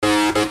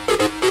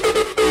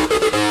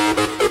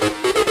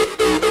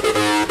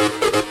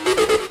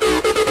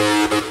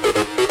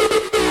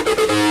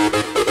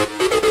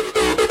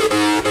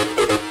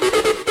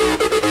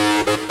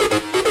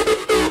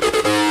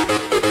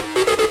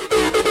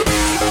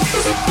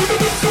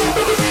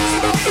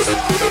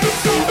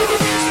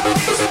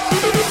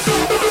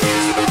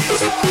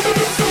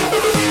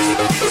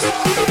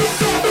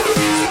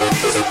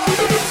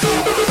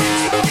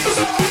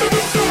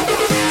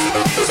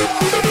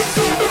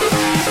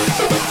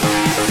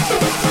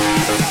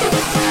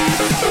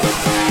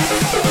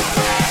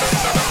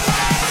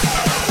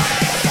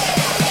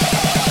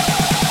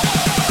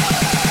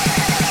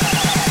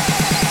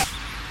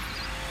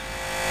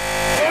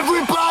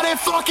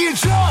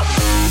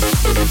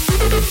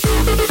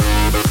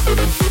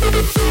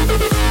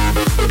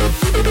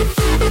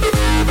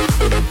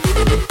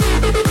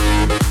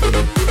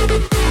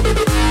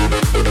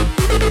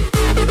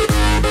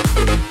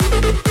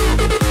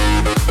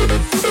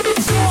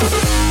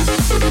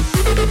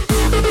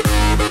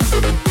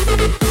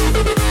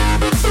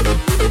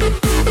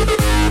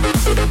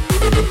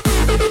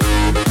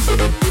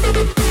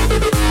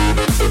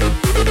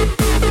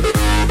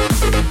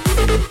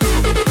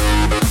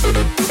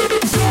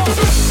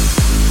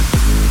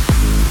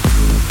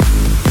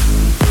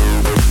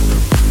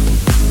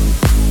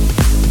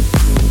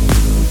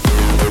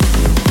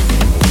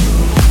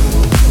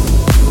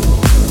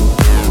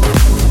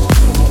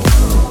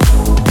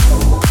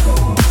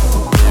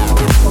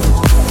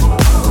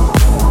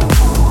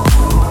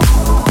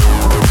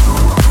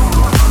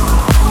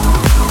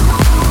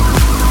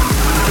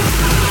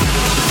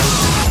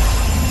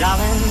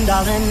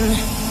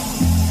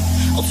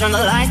turn the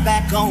lights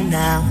back on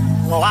now.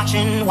 We're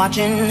watching,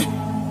 watching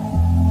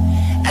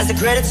as the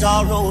credits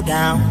all roll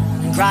down.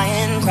 And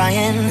crying,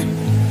 crying.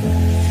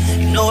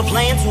 You know we're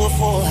playing to a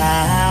full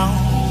house.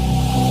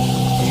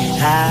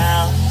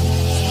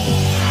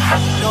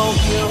 No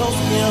heroes,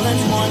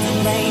 villains, ones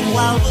in vain.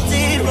 While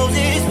wilted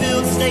roses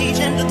fill the stage,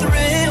 and the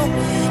thrill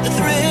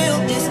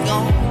is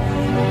gone.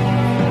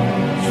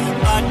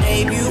 Our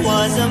debut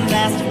was a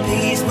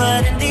masterpiece,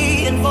 but in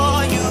the end,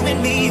 for you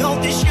and me,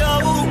 hope this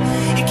show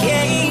it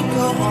can't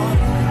go on.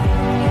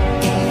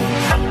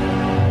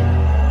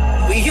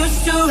 We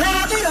used to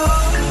have it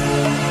all.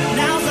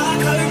 Now's our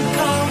curtain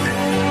call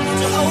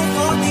to hope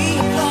for the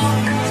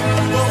applause.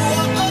 Oh,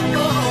 oh, oh,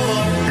 oh.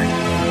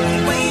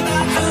 Wave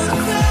out to the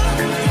crowd,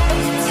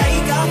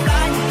 take our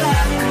flight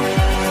back.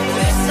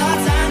 It's our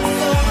time to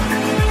go,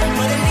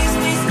 but at least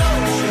we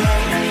stole the show.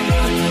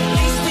 At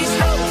least we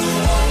stole the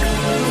show.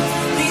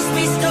 At least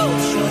we stole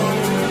the show.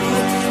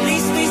 At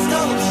least we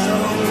stole the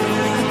show.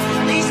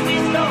 At least we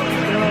stole the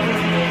show.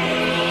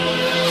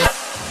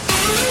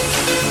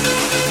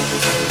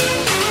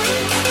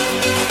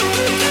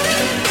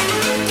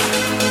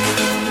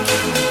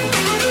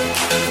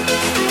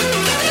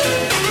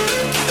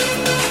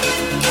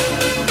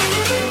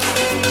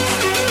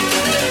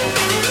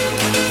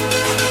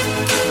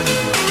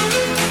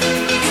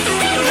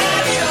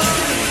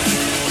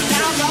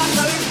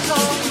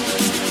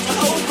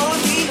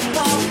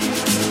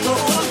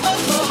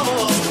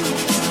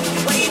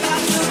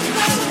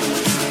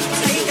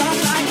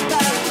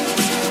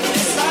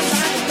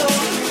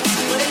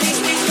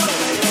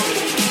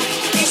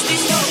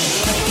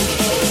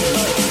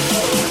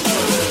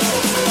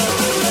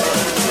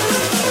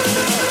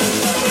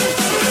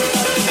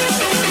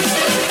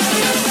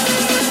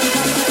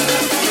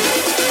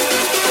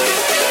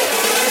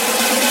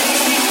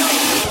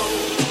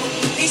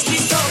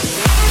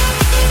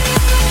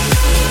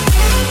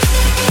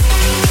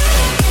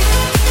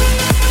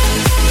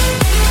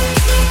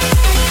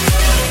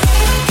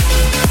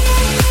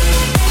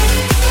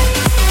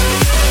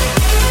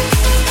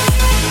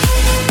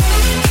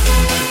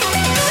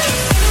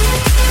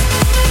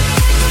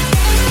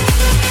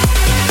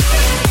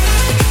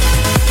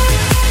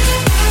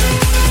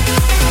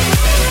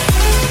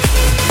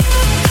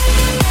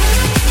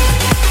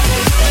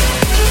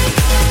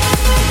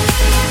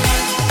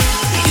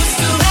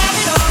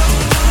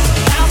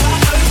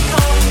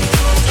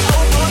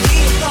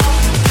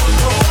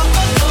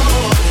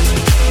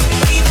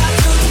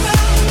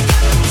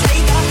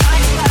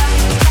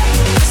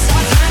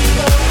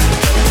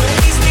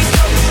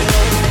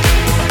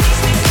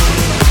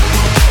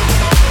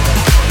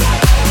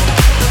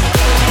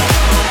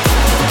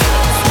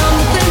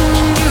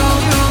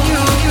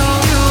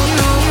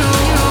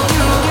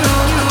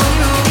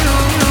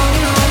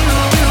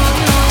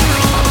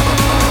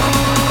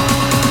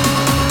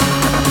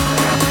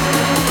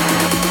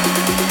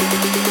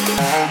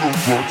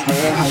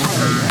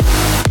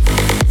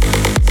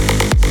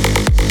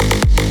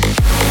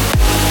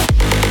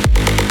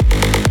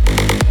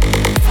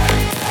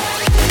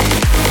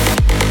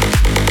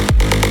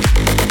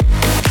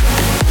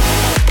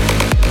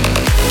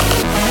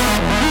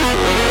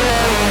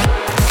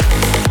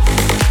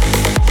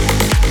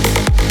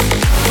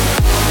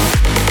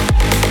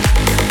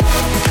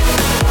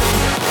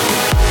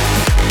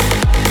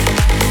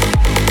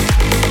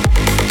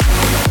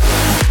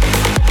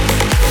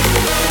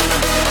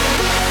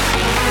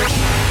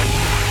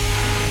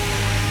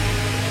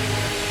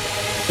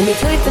 When you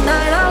take the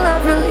night, I'll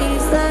love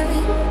release that.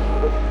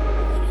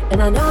 And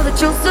I know that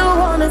you'll still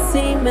wanna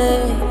see me.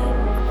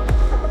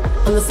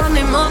 On the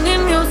Sunday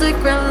morning music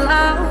real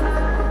loud.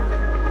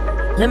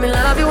 Let me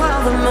love you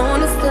while the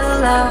moon is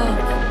still out.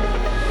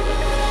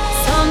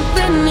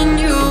 Something in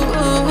you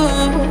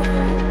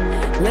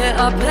lit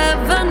up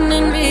heaven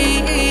in me.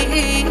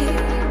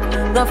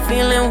 The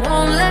feeling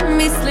won't let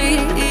me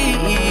sleep.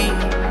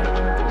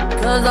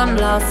 Cause I'm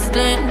lost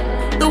in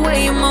the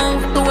way you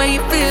move, the way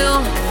you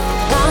feel.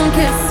 One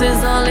kiss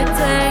is all it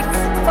takes.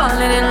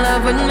 Falling in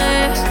love with me.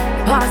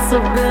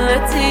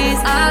 Possibilities,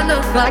 I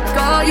look like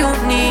all you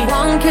need.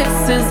 One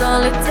kiss is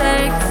all it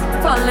takes.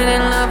 Falling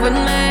in love with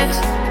me.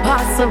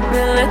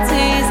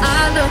 Possibilities,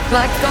 I look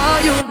like all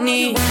you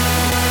need.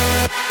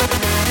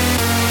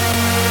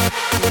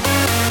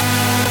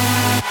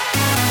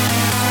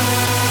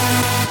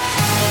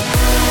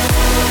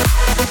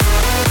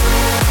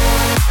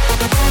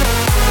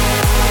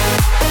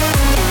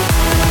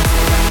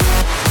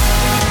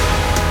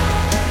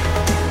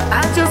 I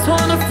just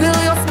wanna feel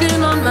your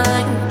skin on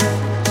mine.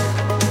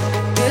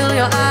 Feel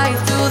your eyes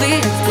do the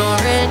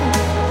exploring.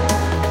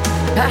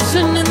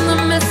 Passion in the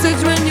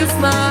message when you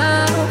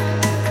smile.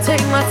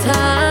 Take my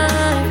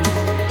time.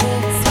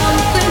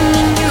 Something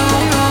in you.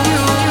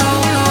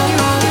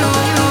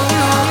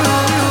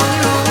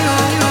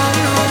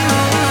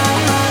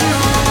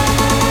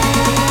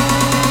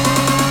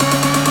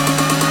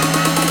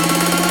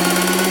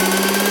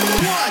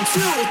 One,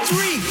 two,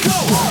 three, go!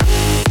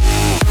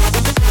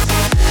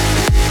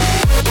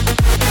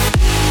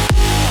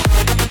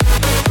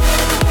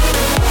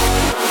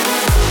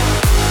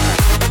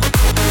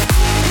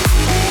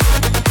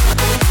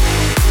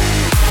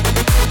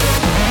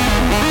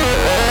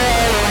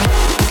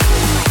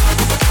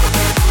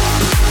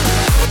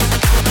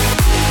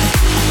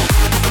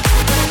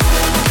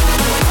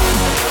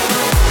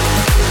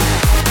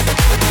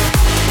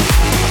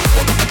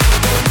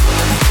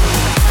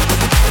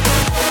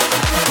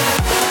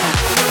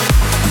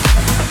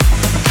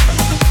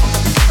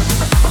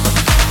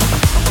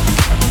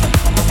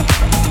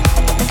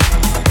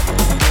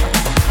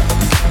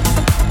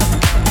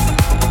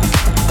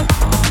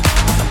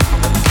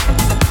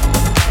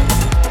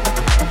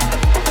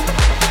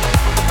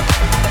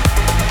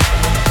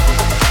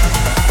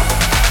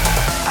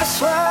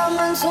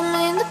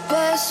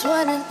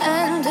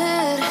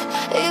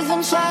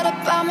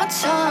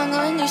 tongue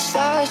when you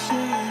slash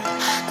me.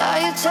 Now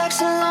you're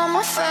texting all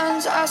my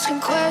friends, asking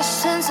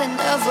questions. They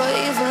never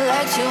even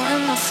liked you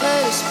in the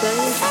first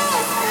place.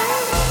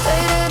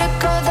 Dated a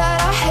girl that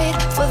I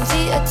hate for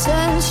the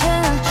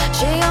attention.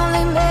 She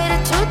only made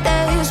it 2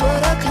 days,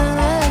 what a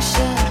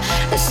connection.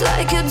 It's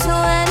like you'd do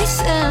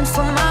anything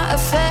for my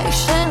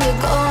affection. You're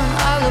going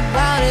all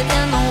about it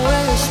in the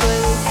worst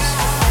ways.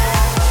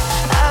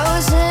 I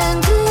was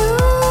into you,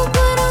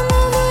 but I'm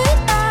over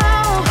it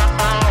now.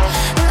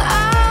 And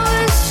I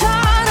was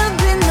trying to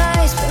be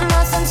nice, but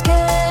nothing's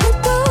getting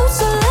through.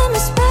 So let me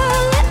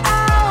spell it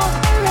out.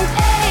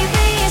 A, B,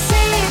 C,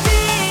 D,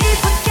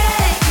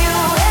 forget you.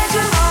 And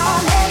your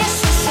mom, and your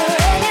sister,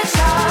 and your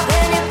job,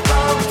 and your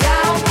broke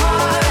down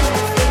heart, and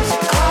the things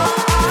you call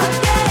art.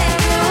 Forget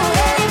you,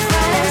 and your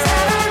friends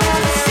that I'll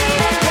never see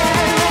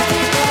again.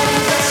 Everybody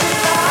that you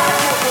thought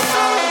you would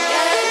all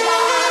get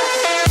lost.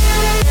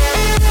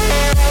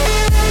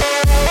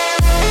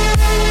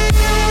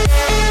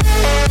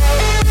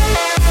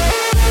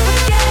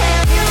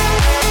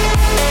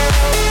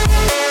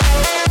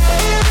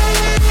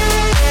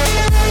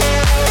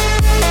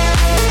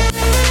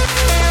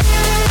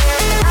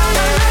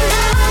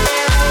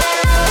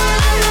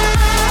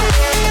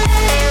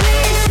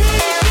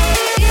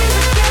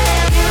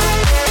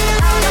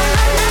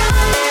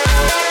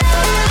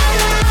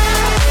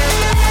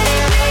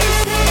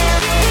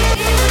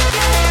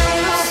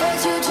 Said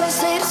you just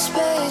needed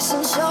space,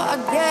 and so I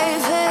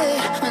gave it.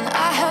 When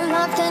I had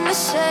nothing to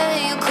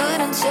say, you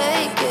couldn't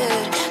take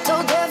it.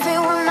 Told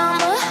everyone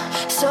I'm a,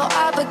 so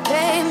I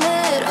became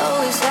it.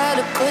 Always had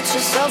to put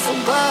yourself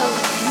above.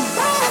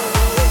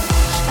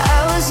 I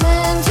was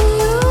into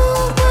you,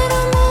 but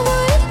I'm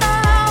over it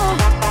now.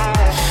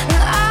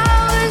 And I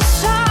was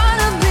trying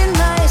to be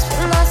nice,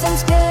 but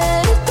nothing's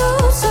getting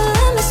through. So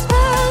let me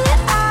spell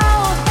it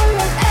out.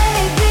 A,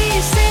 B,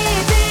 C,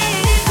 D,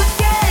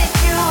 forget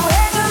you.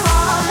 And your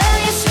mom, and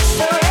your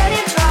sister, and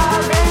your job,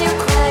 and your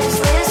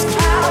Craigslist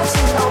house,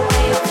 and the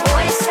way your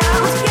voice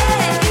sounds.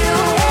 Get you,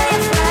 and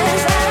your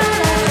friends that I'll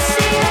never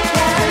see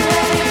again.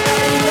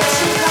 Everybody that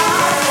you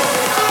thought you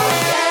would all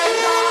get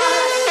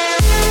lost.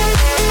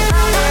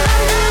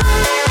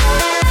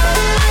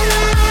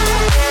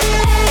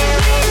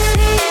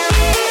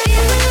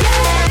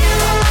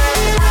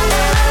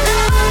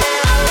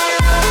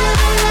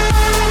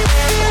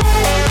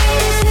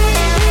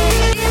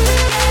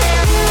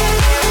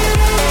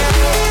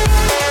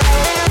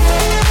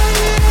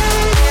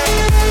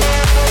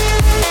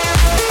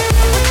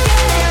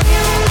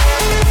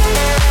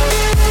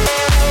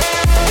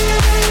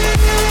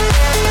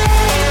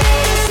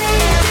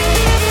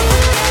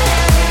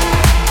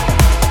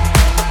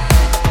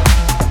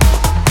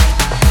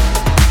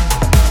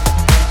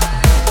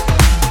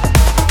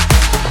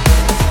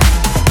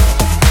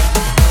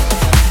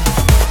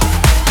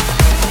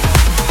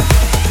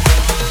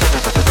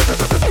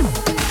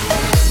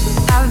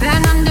 I've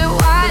been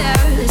underwater,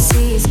 the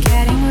sea's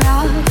getting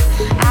rough.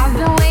 I've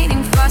been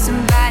waiting for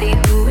somebody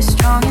who is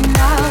strong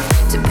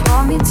enough to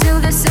pull me to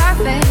the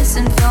surface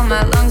and fill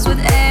my lungs with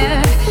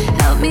air.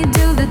 Help me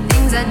do the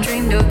things I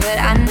dreamed of, but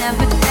I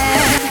never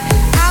dared.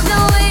 I've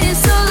been waiting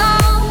so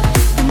long,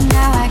 and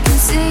now I can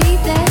see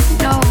that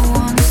no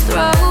one's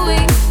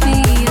throwing me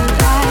a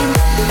line.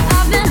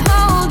 I've been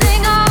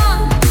holding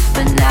on,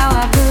 but now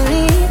I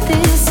believe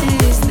this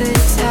is the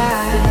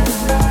time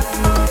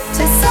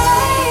to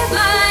save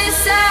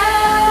myself.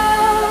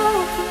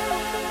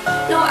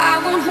 No, I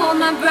won't hold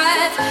my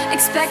breath,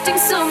 expecting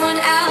someone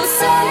else.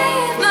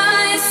 Save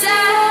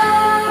myself,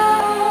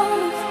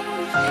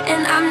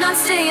 and I'm not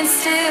staying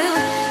still,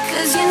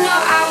 'cause you know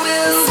I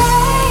will.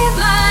 Save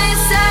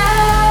myself.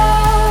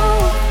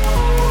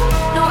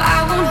 No, I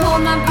won't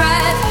hold my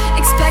breath,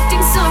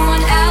 expecting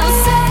someone else.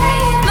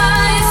 Save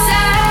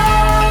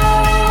myself,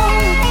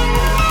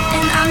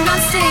 and I'm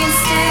not staying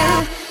still,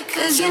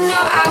 'cause you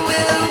know I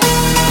will.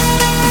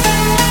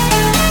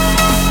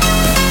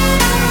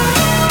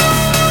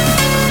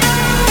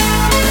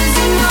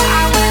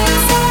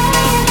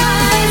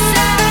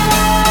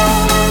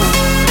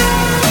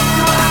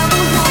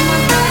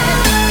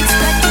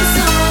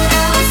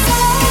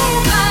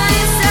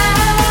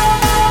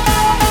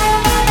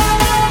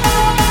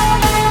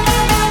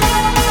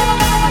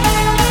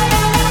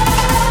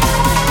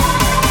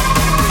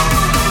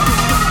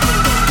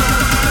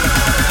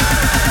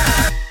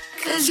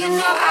 You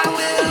know I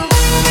will.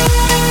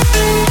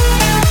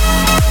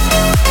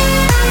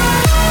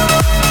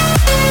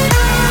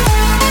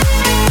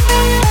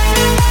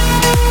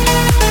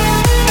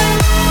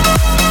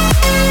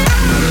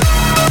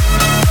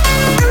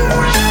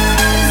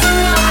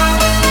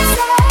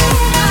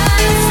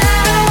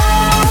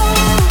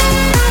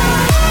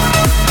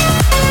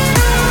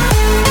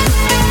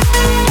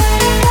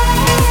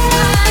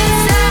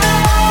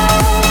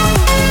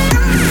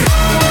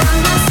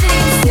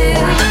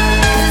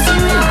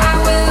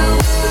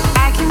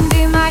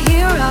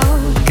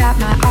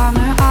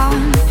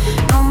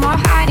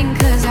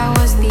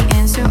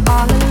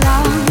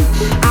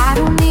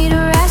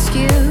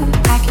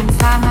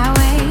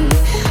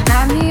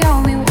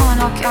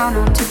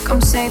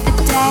 Save the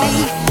day.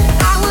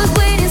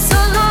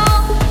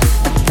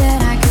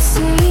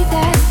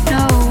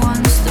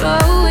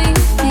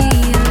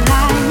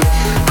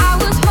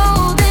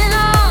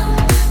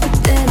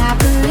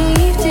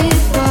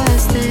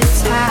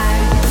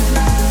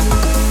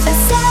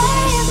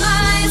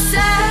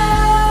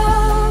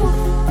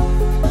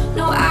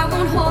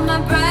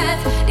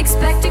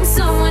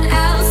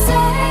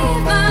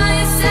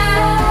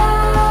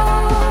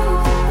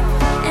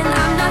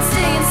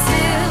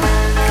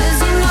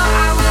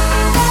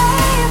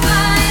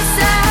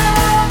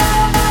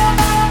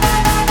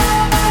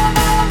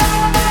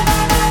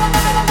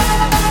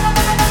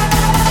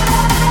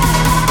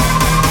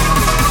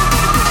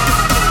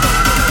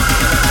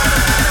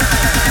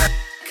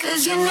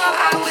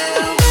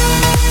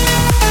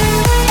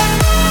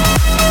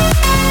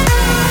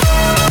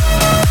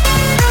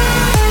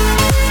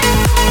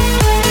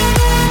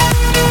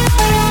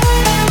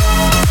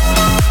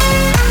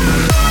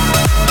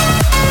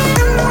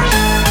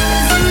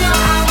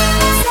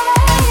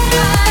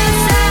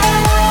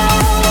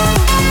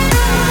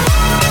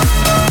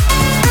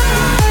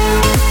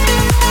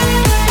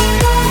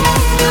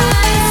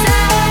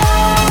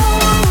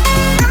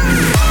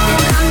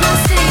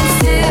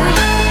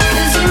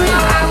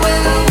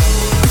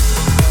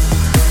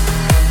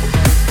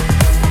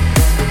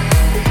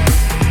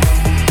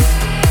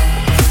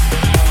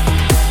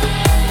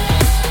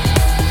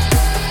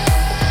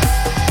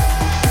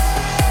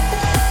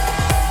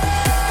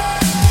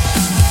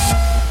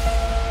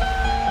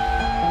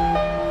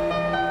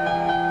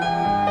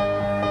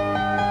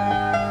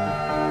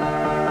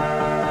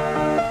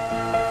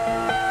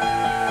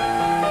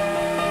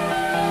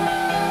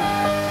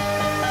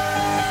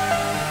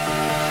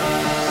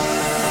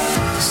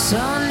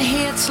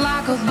 It's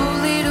like a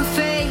bullet of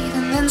fate,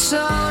 and then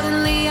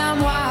suddenly I'm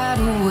wide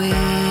awake.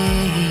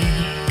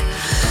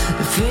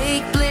 The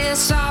fake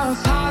bliss our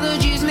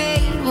apologies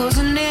made was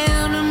an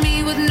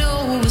enemy with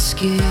no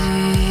escape.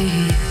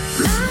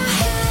 My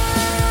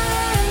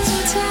hands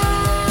are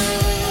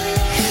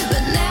tied,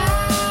 but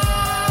now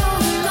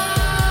I'm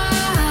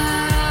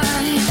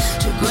mine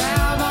to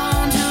grab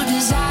onto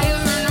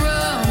desire and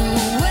run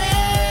away.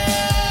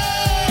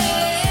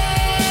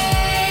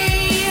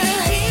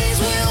 These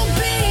will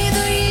be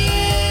the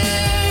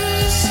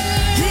years.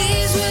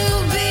 These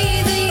will be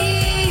the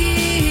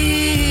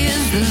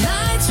years. The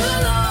lights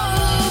will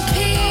all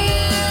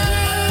appear.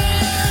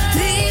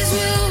 These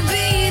will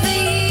be the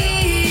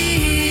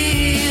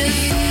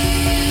years.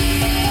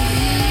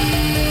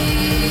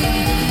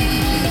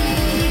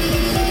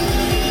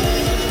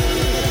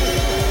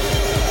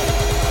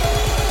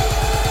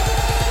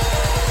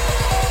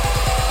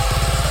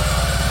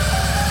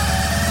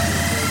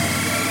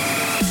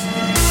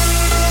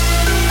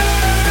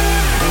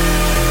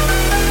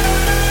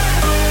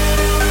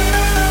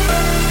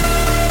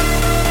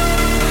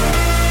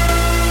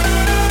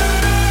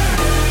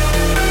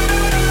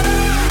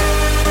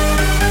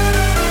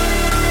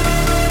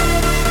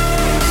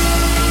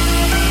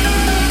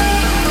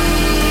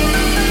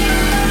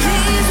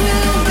 These will be the These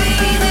will be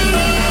the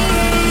years.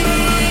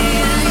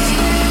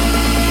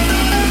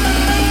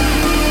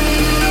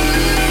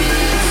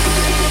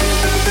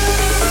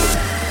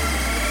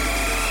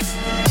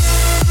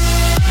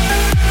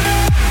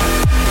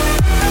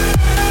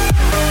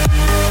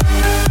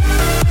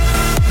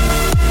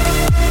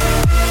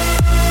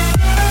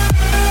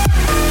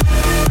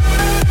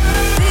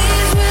 These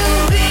will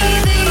be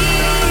the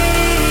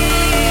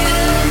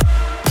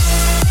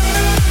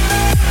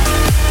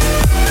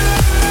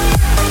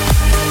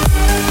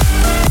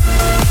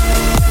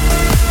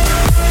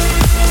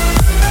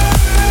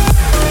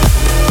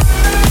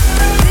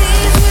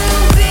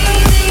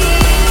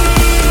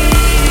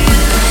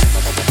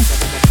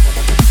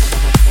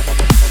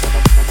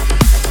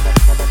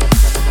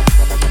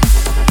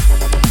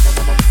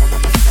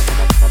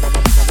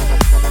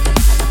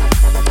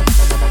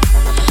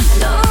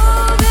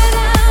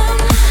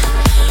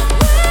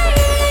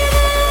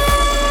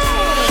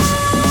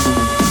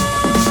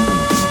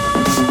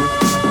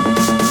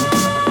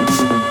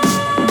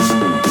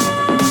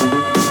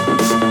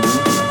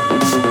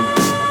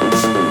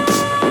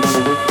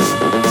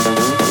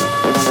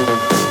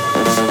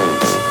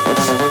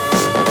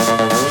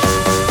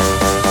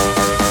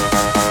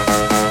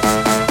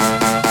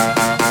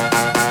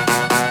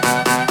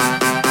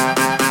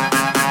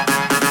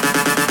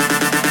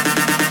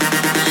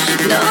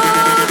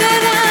know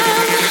that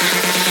I'm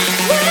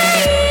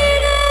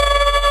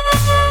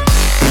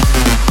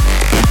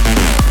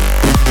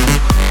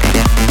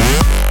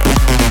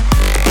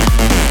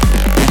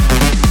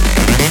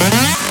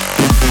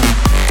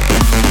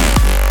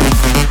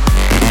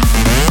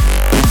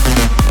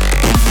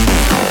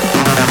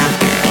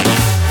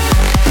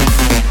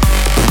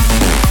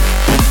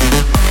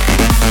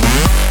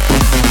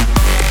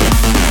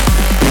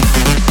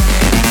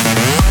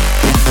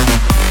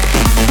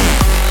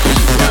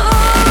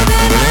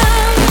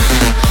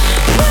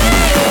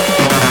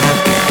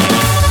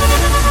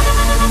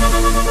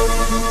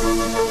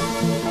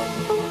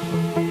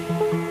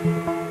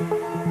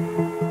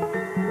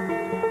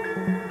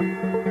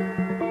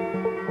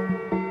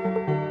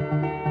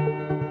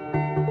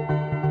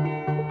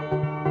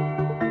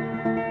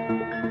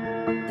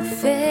the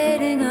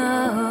fading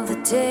of the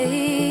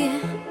day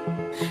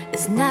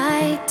as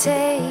night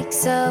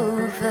takes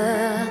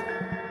over,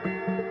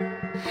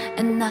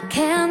 and I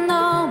can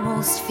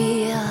almost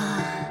feel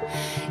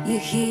you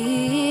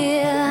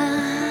here.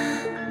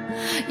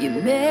 Your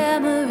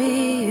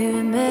memory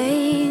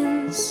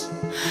remains.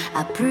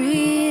 I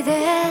breathe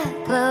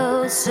it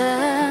closer.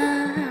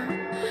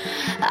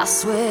 I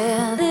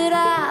swear that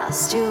I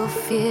still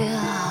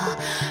feel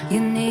you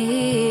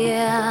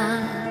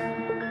near.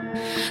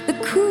 The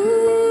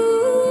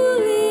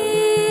cooling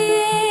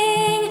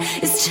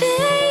is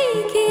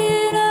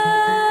taking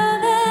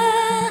over.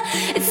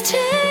 It's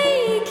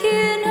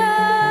taking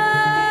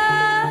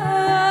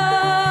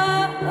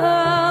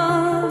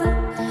hold.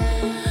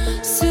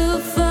 So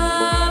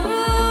far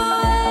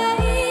away,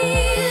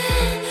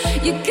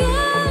 you're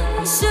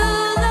gone so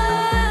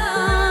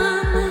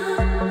long.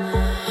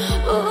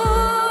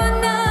 Oh,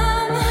 and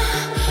I'm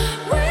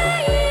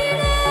waiting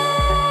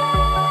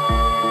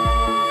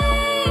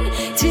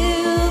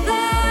till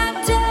that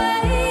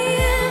day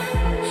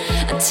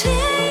I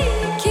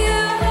take you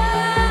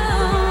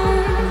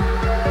home.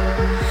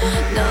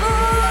 Know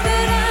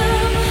that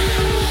I'm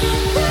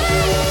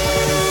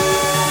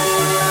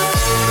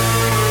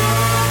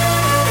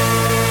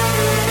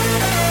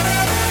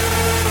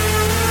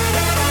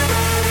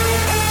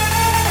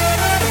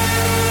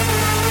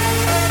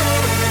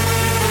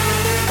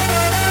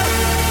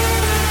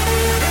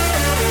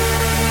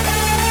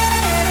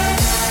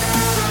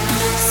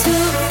so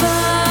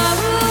far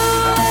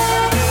away.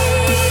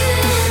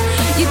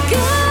 You're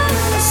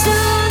gone so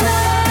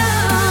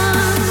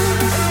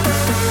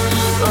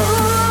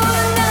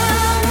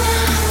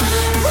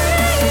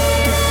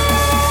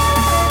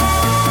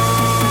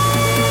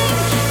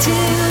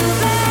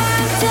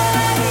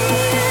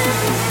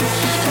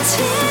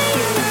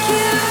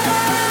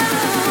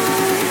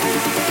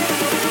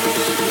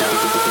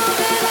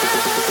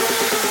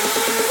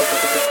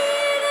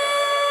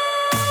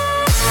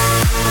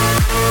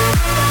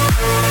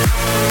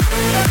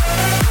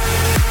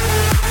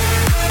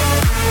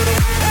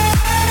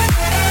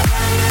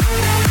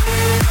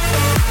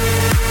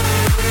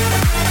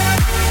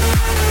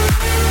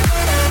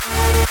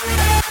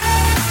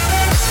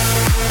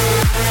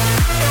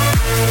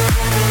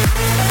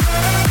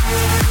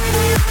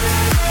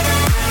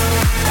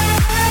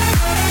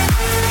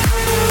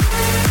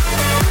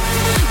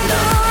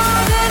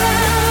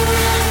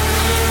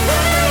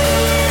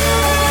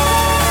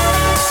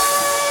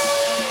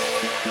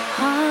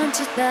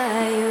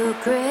By your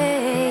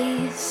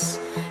grace,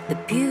 the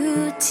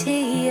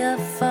beauty of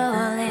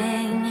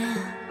falling,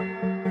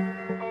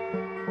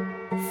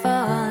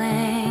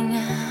 falling.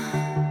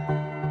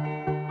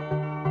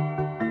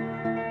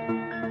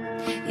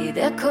 It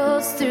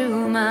echoes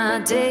through my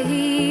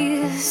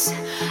days.